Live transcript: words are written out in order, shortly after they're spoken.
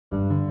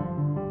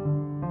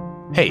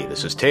Hey,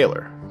 this is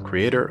Taylor,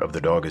 creator of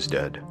The Dog is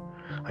Dead.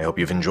 I hope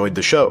you've enjoyed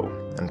the show,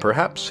 and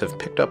perhaps have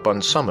picked up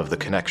on some of the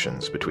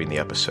connections between the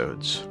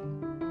episodes.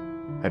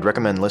 I'd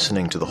recommend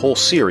listening to the whole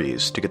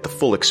series to get the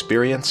full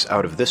experience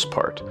out of this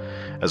part,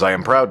 as I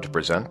am proud to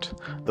present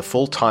the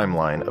full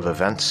timeline of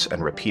events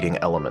and repeating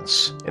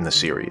elements in the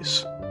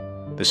series.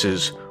 This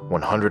is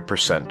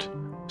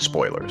 100%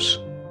 spoilers.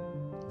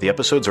 The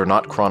episodes are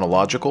not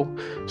chronological,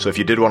 so if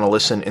you did want to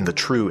listen in the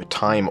true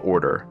time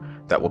order,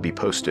 that will be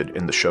posted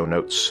in the show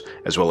notes,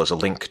 as well as a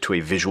link to a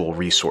visual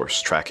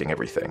resource tracking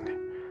everything.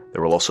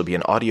 There will also be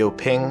an audio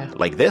ping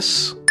like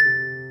this,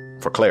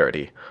 for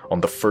clarity,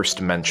 on the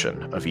first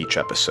mention of each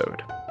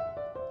episode.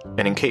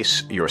 And in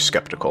case you're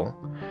skeptical,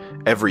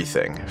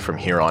 everything from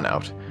here on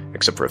out,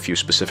 except for a few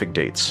specific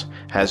dates,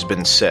 has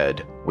been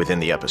said within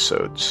the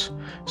episodes,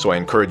 so I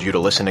encourage you to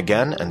listen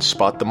again and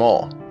spot them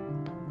all.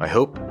 I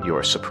hope you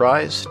are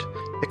surprised,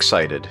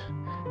 excited,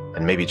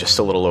 and maybe just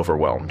a little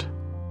overwhelmed.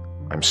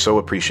 I'm so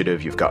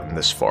appreciative you've gotten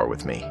this far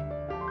with me.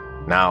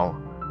 Now,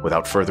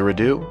 without further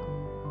ado,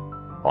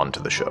 on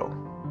to the show.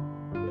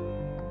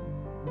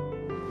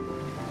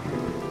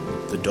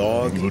 The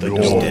dog is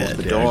dead.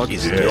 The dog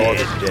is dead.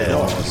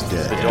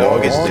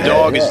 The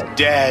dog is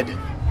dead.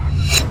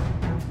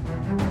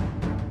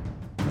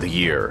 The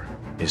year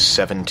is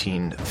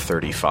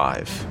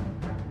 1735.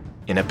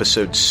 In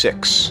episode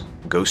 6,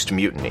 Ghost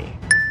Mutiny,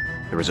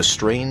 there is a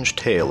strange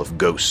tale of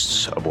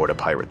ghosts aboard a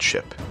pirate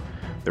ship.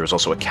 There is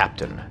also a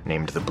captain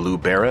named the Blue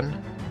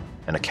Baron,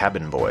 and a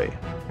cabin boy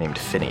named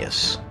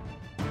Phineas.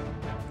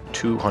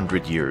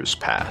 200 years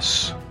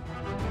pass.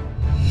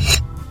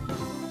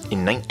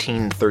 In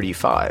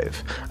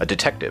 1935, a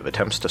detective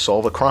attempts to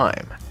solve a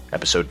crime.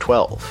 Episode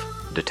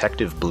 12,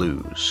 Detective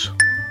Blues.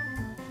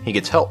 He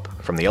gets help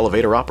from the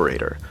elevator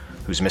operator,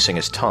 who's missing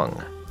his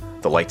tongue.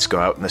 The lights go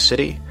out in the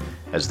city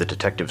as the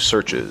detective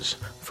searches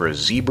for a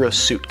zebra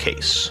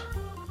suitcase.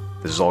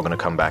 This is all going to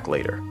come back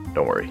later,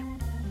 don't worry.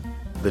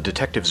 The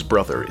detective's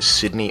brother is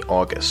Sidney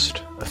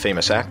August, a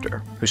famous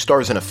actor, who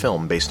stars in a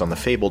film based on the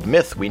fabled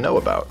myth we know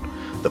about,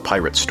 the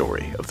pirate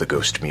story of the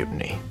Ghost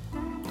Mutiny.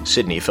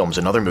 Sidney films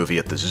another movie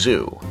at the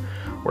zoo,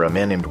 where a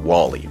man named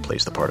Wally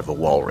plays the part of a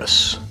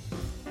walrus.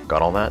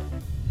 Got all that?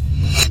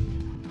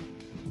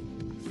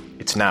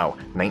 It's now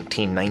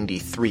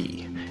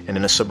 1993, and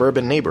in a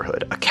suburban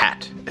neighborhood, a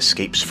cat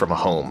escapes from a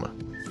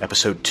home.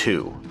 Episode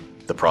 2,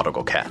 The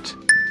Prodigal Cat.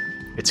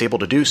 It's able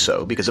to do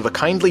so because of a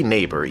kindly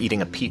neighbor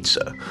eating a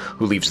pizza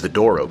who leaves the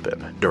door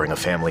open during a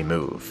family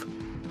move.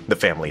 The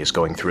family is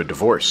going through a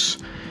divorce,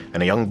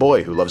 and a young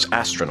boy who loves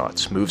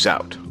astronauts moves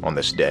out on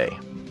this day.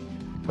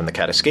 When the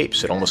cat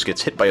escapes, it almost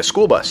gets hit by a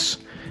school bus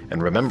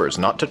and remembers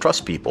not to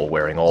trust people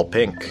wearing all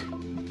pink.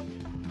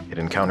 It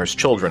encounters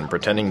children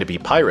pretending to be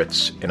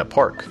pirates in a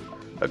park,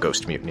 a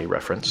Ghost Mutiny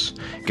reference,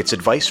 gets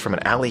advice from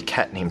an alley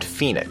cat named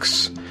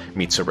Phoenix,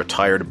 meets a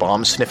retired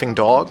bomb-sniffing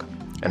dog,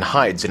 and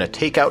hides in a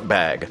takeout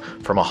bag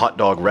from a hot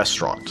dog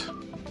restaurant.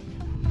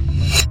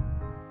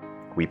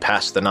 We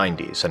passed the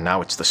 90s, and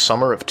now it's the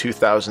summer of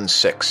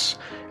 2006,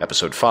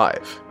 Episode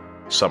 5,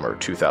 Summer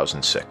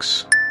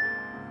 2006.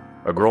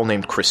 A girl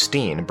named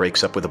Christine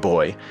breaks up with a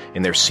boy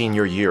in their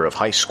senior year of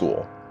high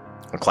school.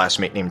 A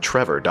classmate named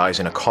Trevor dies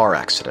in a car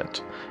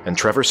accident, and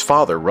Trevor's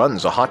father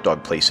runs a hot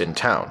dog place in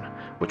town,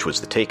 which was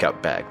the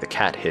takeout bag the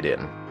cat hid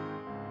in.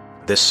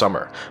 This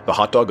summer, the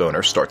hot dog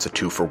owner starts a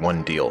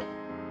 2-for-1 deal.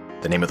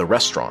 The name of the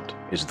restaurant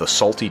is The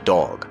Salty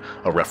Dog,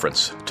 a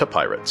reference to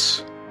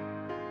pirates.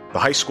 The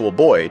high school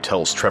boy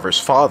tells Trevor's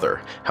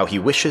father how he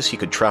wishes he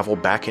could travel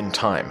back in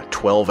time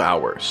 12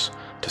 hours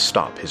to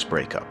stop his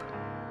breakup.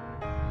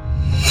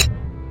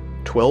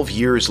 12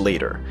 years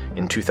later,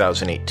 in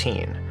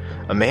 2018,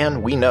 a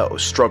man we know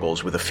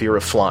struggles with a fear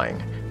of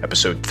flying.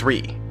 Episode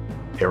 3,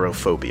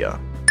 Aerophobia.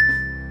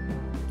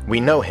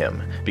 We know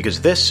him because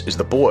this is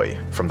the boy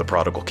from The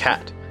Prodigal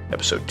Cat,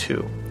 Episode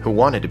 2, who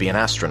wanted to be an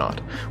astronaut,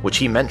 which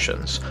he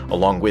mentions,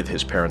 along with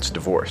his parents'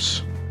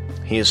 divorce.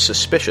 He is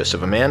suspicious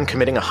of a man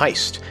committing a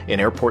heist in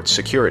airport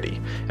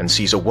security, and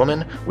sees a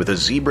woman with a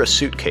zebra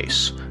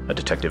suitcase, a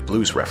Detective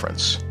Blues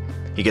reference.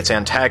 He gets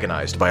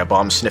antagonized by a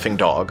bomb-sniffing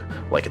dog,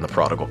 like in The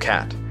Prodigal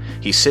Cat.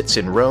 He sits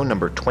in row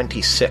number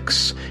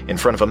 26, in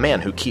front of a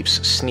man who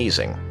keeps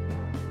sneezing.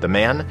 The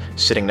man,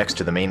 sitting next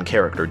to the main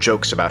character,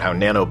 jokes about how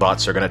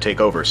nanobots are going to take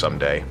over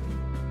someday.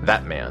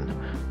 That man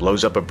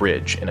blows up a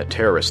bridge in a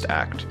terrorist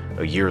act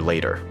a year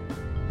later.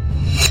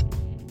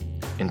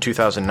 In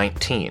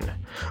 2019,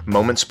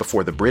 moments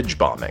before the bridge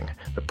bombing,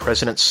 the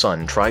president's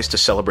son tries to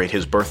celebrate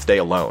his birthday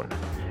alone.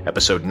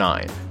 Episode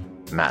 9,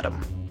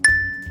 Madam.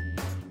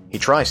 He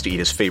tries to eat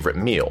his favorite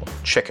meal,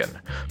 chicken,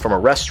 from a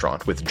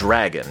restaurant with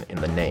dragon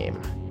in the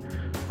name.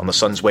 On the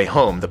son's way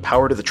home, the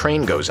power to the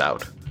train goes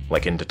out,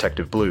 like in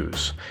Detective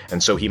Blues,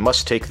 and so he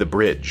must take the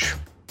bridge.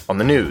 On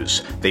the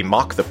news, they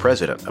mock the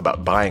president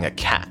about buying a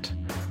cat,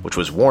 which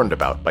was warned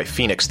about by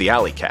Phoenix the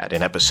Alley Cat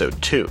in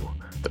Episode 2,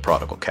 The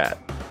Prodigal Cat.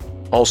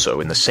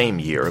 Also, in the same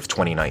year of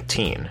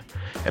 2019,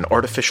 an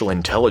artificial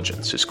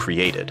intelligence is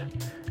created,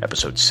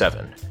 Episode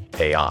 7,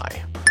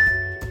 AI.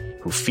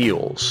 who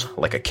feels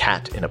like a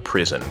cat in a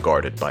prison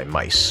guarded by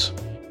mice.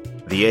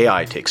 The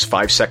AI takes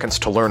 5 seconds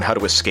to learn how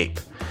to escape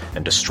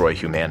and destroy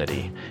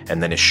humanity,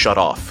 and then is shut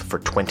off for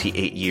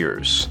 28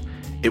 years.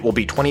 It will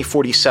be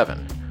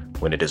 2047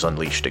 when it is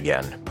unleashed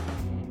again.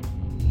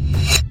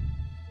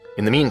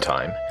 In the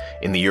meantime,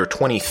 in the year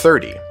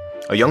 2030,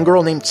 a young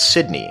girl named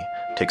Sydney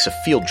takes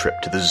a field trip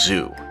to the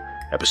zoo,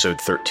 episode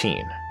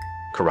 13,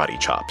 Karate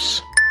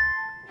Chops.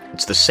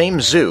 It's the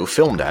same zoo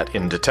filmed at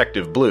in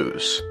Detective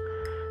Blues.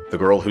 The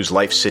girl whose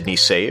life Sydney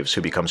saves,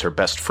 who becomes her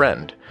best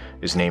friend,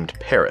 is named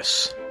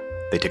Paris.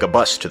 They take a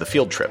bus to the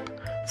field trip,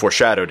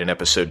 foreshadowed in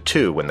episode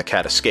 2 when the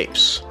cat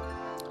escapes.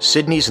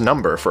 Sydney's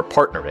number for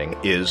partnering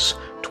is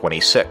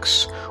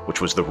 26,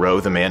 which was the row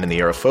the man in the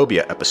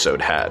Aerophobia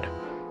episode had.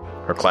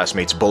 Her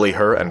classmates bully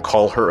her and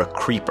call her a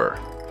creeper.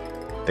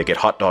 They get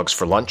hot dogs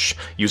for lunch,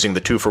 using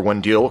the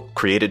 2-for-1 deal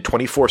created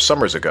 24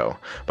 summers ago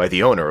by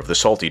the owner of the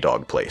Salty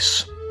Dog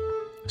place.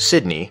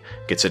 Sydney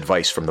gets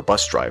advice from the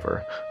bus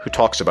driver, who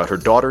talks about her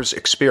daughter's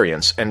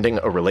experience ending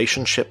a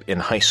relationship in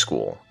high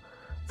school.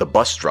 The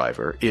bus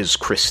driver is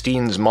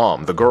Christine's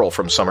mom, the girl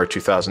from summer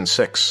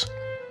 2006.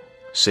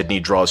 Sydney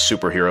draws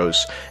superheroes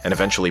and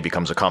eventually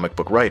becomes a comic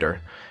book writer,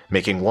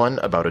 making one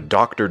about a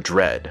Dr.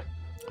 Dredd.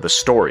 The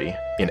story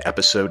in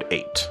episode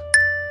 8,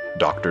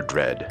 Dr.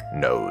 Dredd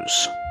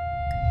Knows.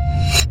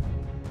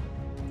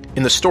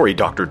 In the story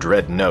Dr.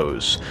 Dredd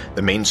Knows,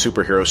 the main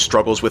superhero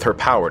struggles with her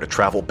power to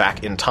travel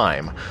back in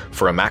time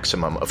for a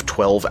maximum of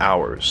 12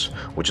 hours,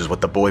 which is what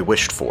the boy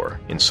wished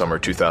for in summer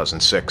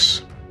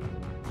 2006.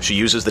 She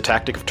uses the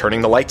tactic of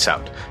turning the lights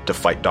out to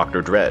fight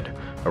Dr. Dredd,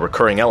 a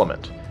recurring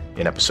element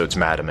in episodes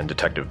Madam and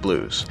Detective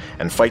Blues,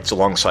 and fights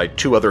alongside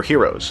 2 other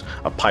heroes,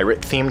 a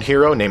pirate-themed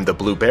hero named the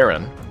Blue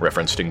Baron,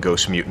 referenced in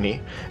Ghost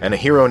Mutiny, and a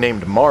hero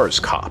named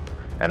Mars Cop,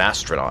 an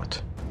astronaut.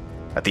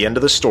 At the end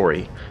of the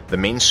story, the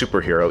main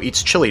superhero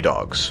eats chili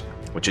dogs,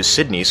 which is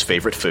Sydney's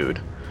favorite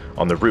food,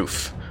 on the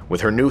roof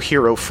with her new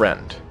hero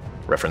friend,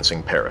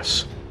 referencing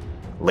Paris.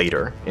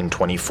 Later, in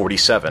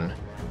 2047,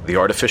 the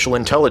artificial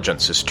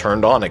intelligence is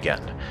turned on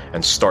again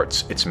and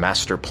starts its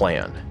master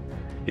plan.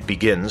 It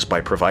begins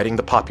by providing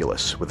the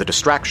populace with a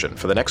distraction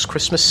for the next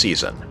Christmas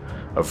season,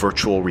 a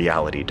virtual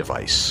reality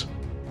device.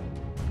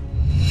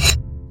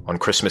 On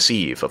Christmas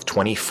Eve of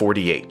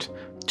 2048,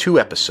 2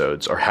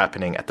 episodes are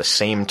happening at the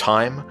same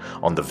time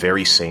on the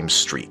very same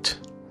street.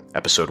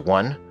 Episode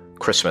 1,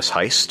 Christmas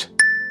Heist,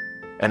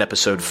 and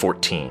Episode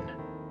 14,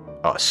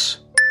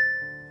 Us.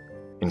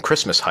 In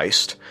Christmas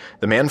Heist,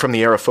 the man from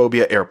the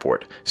Aerophobia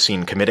airport,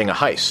 seen committing a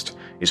heist,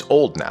 is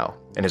old now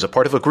and is a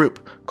part of a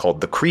group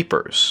called the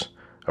Creepers,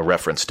 a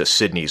reference to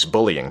Sydney's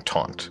bullying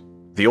taunt.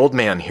 The old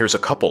man hears a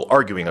couple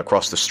arguing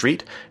across the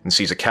street and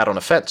sees a cat on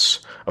a fence,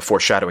 a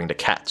foreshadowing to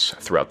cats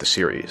throughout the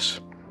series.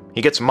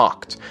 He gets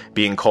mocked,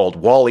 being called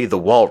Wally the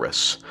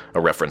Walrus,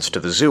 a reference to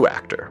the zoo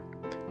actor.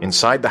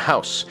 Inside the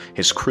house,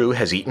 his crew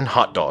has eaten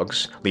hot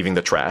dogs, leaving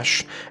the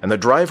trash, and the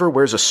driver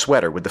wears a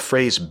sweater with the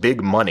phrase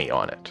 "Big Money"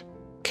 on it.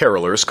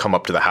 Carolers come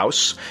up to the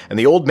house, and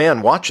the old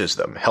man watches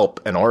them help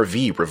an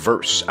RV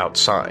reverse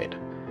outside.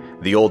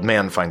 The old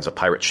man finds a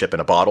pirate ship in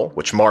a bottle,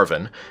 which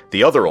Marvin,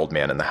 the other old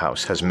man in the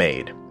house, has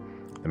made.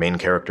 The main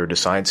character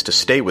decides to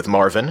stay with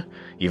Marvin,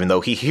 even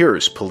though he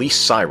hears police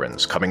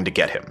sirens coming to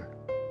get him.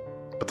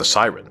 But the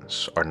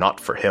sirens are not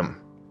for him.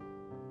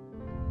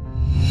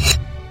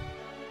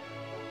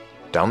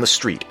 Down the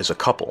street is a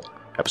couple,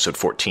 episode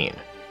 14,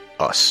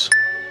 Us.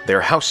 They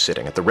are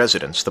house-sitting at the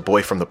residence the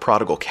boy from The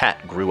Prodigal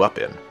Cat grew up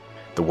in.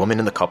 The woman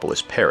in the couple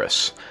is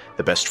Paris,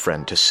 the best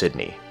friend to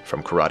Sydney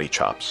from Karate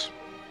Chops.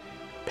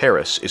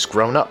 Paris is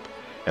grown up,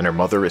 and her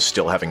mother is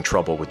still having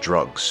trouble with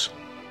drugs.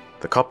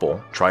 The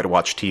couple try to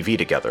watch TV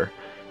together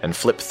and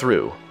flip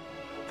through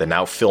the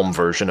now film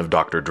version of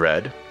Dr.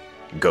 Dredd,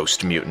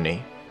 Ghost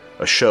Mutiny,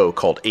 a show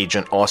called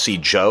Agent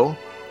Aussie Joe,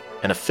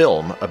 and a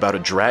film about a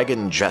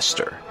dragon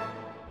jester.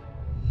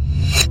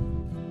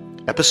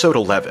 Episode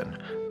 11,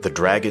 The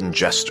Dragon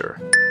Jester,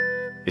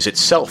 is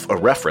itself a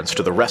reference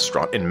to the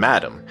restaurant in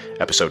Madam,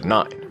 episode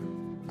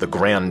 9, the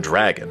Grand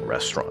Dragon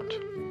restaurant.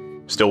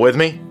 Still with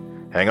me?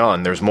 Hang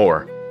on, there's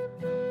more.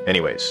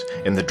 Anyways,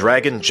 in The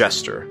Dragon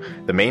Jester,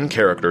 the main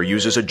character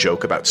uses a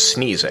joke about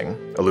sneezing,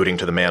 alluding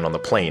to the man on the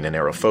plane in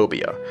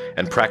Aerophobia,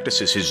 and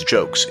practices his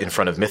jokes in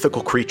front of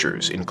mythical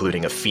creatures,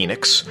 including a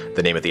phoenix,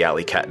 the name of the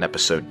alley cat in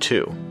episode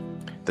 2.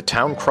 The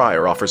town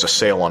crier offers a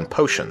sale on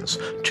potions,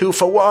 2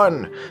 for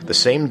 1, the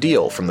same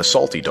deal from the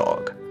Salty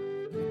Dog.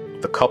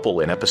 The couple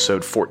in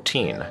episode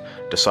 14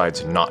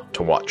 decides not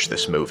to watch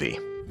this movie.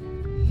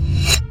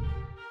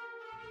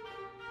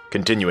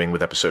 Continuing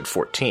with episode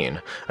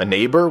 14, a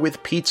neighbor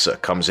with pizza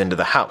comes into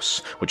the house,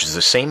 which is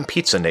the same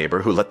pizza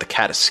neighbor who let the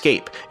cat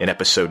escape in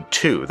episode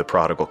 2, The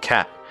Prodigal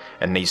Cat,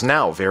 and he's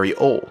now very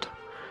old.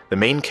 The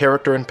main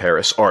character and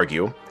Paris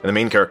argue, and the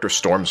main character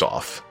storms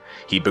off.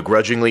 He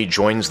begrudgingly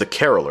joins the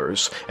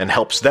carolers and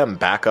helps them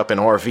back up an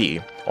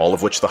RV, all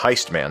of which the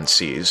heist man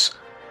sees.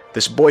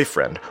 This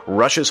boyfriend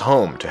rushes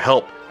home to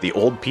help the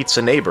old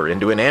pizza neighbor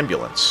into an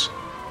ambulance.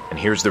 And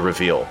here's the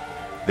reveal.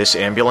 This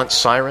ambulance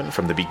siren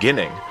from the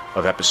beginning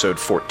of episode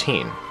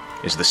 14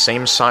 is the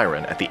same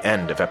siren at the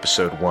end of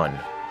episode 1.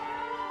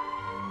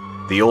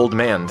 The old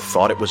man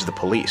thought it was the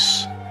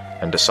police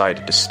and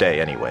decided to stay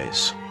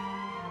anyways.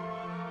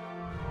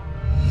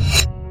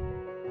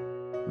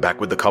 Back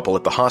with the couple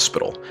at the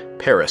hospital,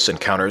 Paris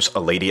encounters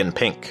a lady in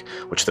pink,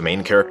 which the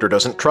main character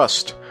doesn't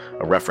trust,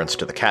 a reference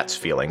to the cat's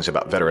feelings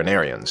about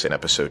veterinarians in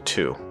episode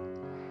 2.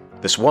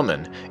 This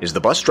woman is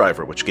the bus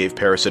driver which gave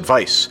Paris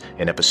advice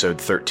in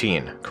episode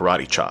 13,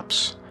 Karate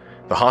Chops.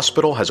 The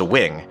hospital has a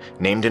wing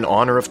named in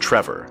honor of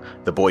Trevor,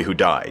 the boy who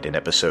died in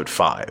episode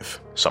 5,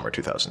 summer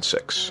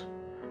 2006.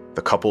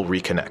 The couple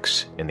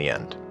reconnects in the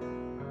end.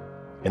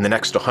 In the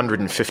next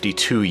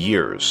 152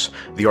 years,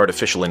 the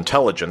artificial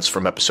intelligence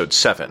from episode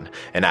 7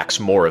 enacts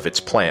more of its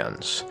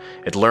plans.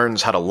 It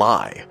learns how to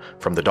lie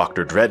from the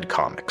Dr. Dredd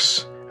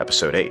comics,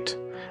 episode 8,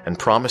 and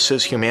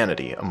promises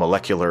humanity a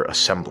molecular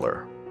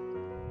assembler.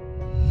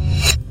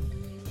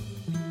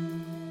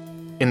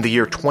 In the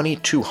year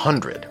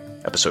 2200,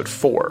 episode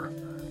 4,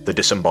 the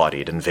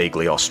disembodied and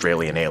vaguely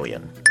Australian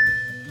alien,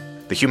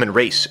 the human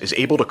race is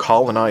able to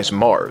colonize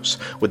Mars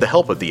with the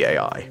help of the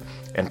AI,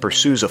 and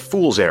pursues a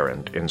fool's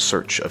errand in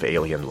search of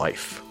alien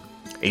life.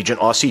 Agent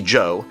Aussie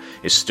Joe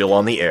is still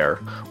on the air,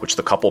 which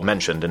the couple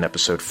mentioned in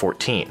episode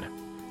 14.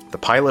 The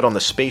pilot on the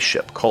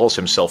spaceship calls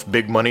himself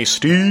Big Money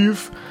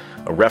Steve,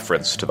 a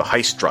reference to the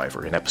heist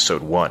driver in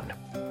episode 1.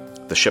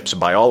 The ship's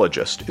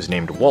biologist is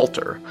named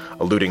Walter,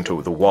 alluding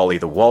to the Wally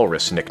the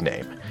Walrus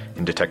nickname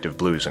in Detective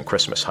Blues and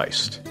Christmas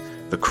Heist.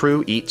 The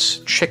crew eats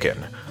chicken,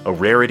 a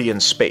rarity in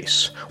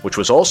space, which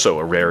was also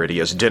a rarity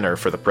as dinner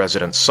for the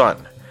president's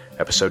son.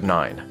 Episode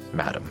 9,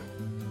 Madam.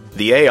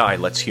 The AI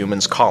lets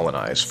humans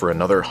colonize for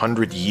another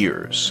 100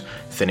 years,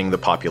 thinning the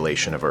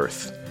population of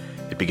Earth.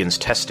 It begins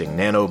testing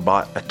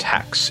nanobot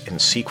attacks in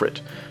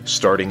secret,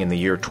 starting in the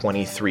year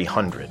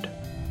 2300.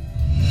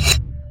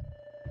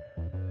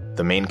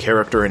 The main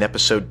character in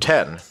episode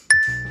 10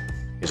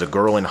 is a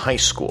girl in high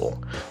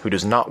school who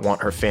does not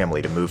want her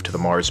family to move to the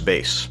Mars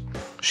base.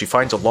 She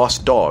finds a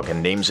lost dog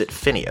and names it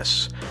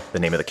Phineas, the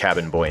name of the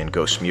cabin boy in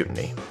Ghost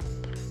Mutiny.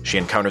 She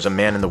encounters a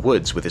man in the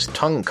woods with his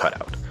tongue cut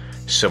out,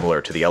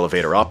 similar to the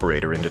elevator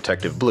operator in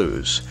Detective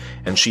Blues,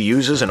 and she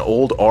uses an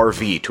old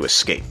RV to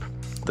escape,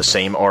 the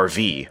same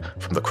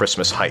RV from the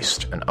Christmas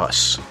Heist and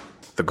Us.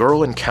 The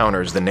girl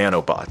encounters the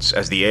nanobots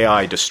as the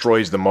AI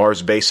destroys the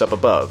Mars base up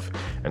above,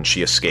 and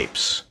she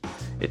escapes.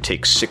 It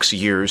takes 6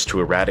 years to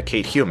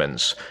eradicate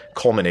humans,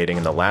 culminating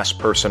in the last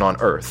person on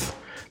Earth,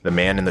 the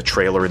man in the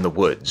trailer in the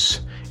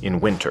woods, in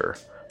winter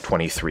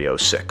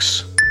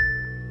 2306.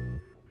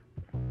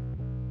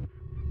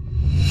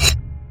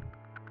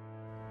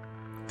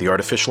 The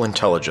artificial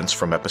intelligence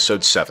from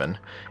episode 7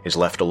 is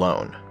left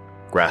alone,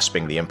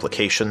 grasping the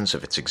implications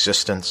of its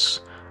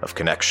existence, of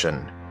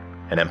connection,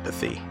 and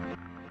empathy.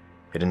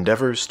 It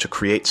endeavors to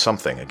create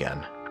something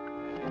again.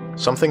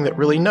 Something that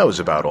really knows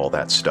about all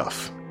that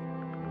stuff.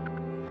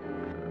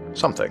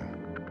 Something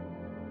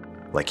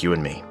like you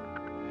and me.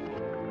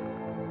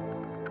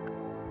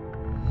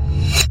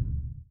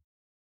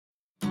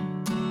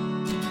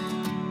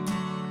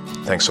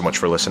 Thanks so much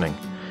for listening.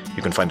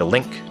 You can find a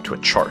link to a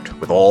chart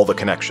with all the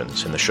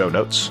connections in the show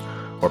notes,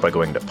 or by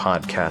going to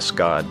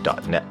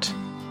podcastgod.net.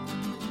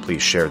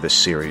 Please share this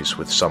series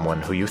with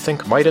someone who you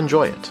think might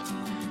enjoy it,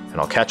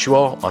 and I'll catch you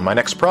all on my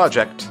next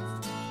project,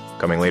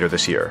 coming later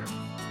this year.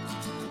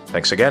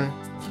 Thanks again,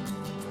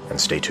 and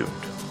stay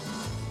tuned.